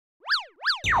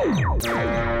Hi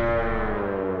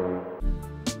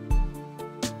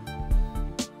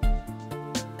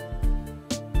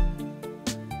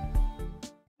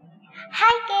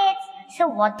kids! So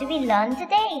what do we learn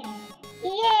today?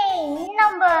 Yay!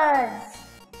 Numbers!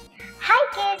 Hi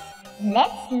kids!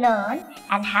 Let's learn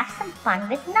and have some fun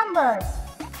with numbers.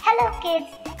 Hello kids!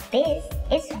 This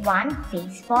is one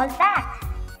baseball bat.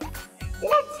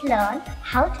 Let's learn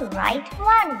how to write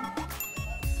 1.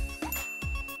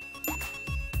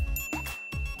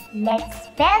 Let's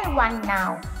spell 1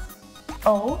 now.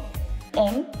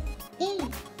 O-N-E.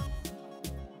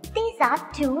 These are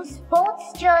 2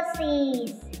 sports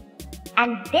jerseys.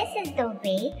 And this is the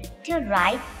way to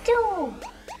write 2.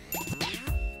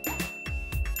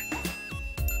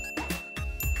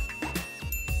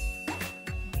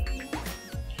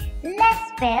 Let's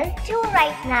spell 2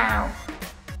 right now.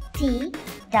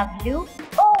 T-W-O.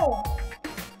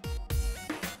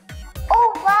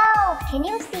 Oh wow! Can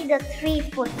you see the 3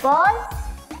 footballs?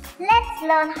 Let's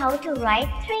learn how to write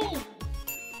 3.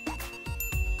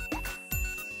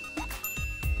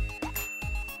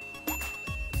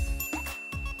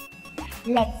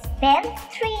 Let's spell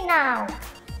 3 now.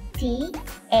 T-H-R-E-E.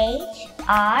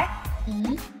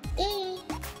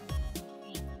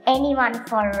 Anyone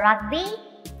for rugby?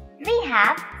 We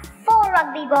have 4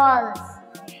 rugby balls.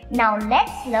 Now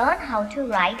let's learn how to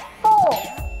write 4.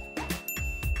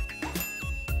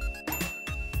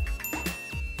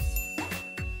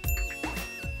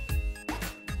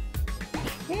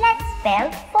 Let's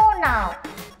spell 4 now.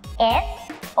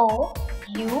 F-O-U-R.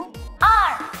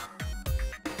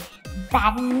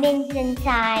 Badminton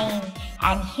time.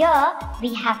 And here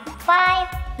we have 5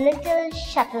 little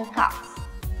shuttlecocks.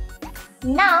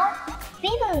 Now we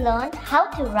will learn how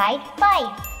to write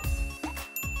 5.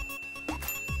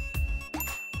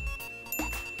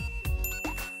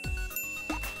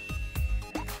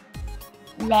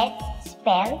 Let's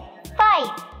spell 5.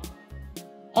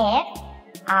 F-I-V-E.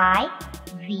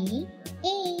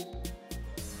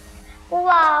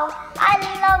 Wow, I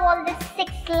love all the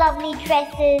 6 lovely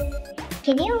dresses.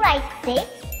 Can you write 6?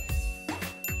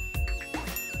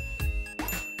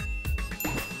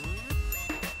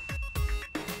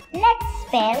 Let's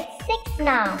spell 6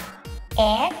 now.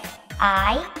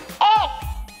 S-I-X.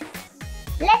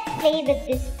 Let's play with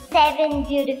these 7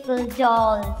 beautiful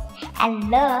dolls and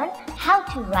learn how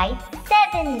to write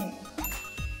 7.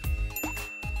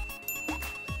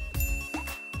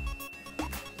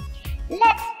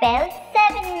 Let's spell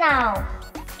 7 now.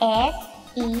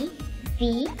 S-E-V-E-N.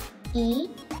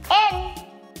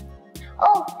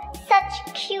 Oh, such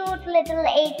cute little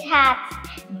 8 hats.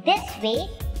 This way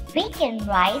we can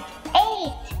write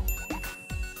 8.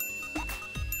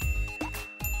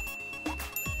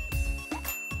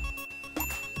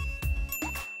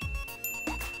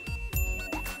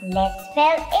 Let's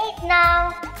spell 8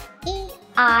 now. E-I-G-H-T.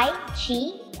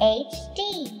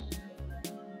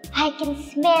 I can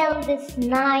smell these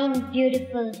 9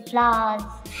 beautiful flowers.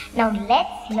 Now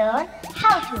let's learn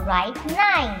how to write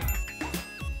 9.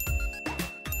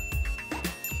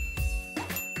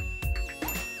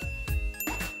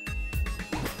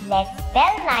 Let's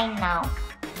spell 9 now.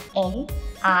 N-I-N-E.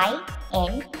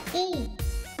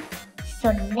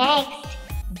 So next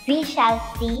we shall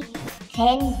see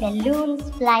 10 balloons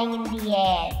flying in the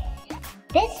air.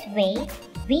 This way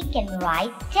we can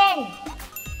write 10.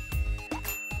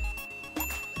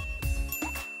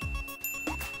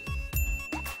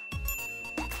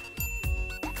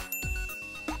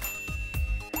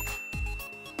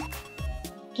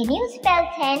 Can you spell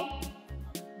 10?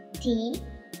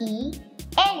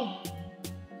 T-E-N.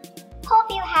 Hope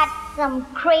you had some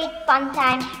great fun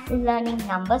time learning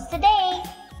numbers today.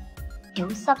 Do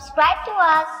subscribe to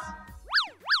us.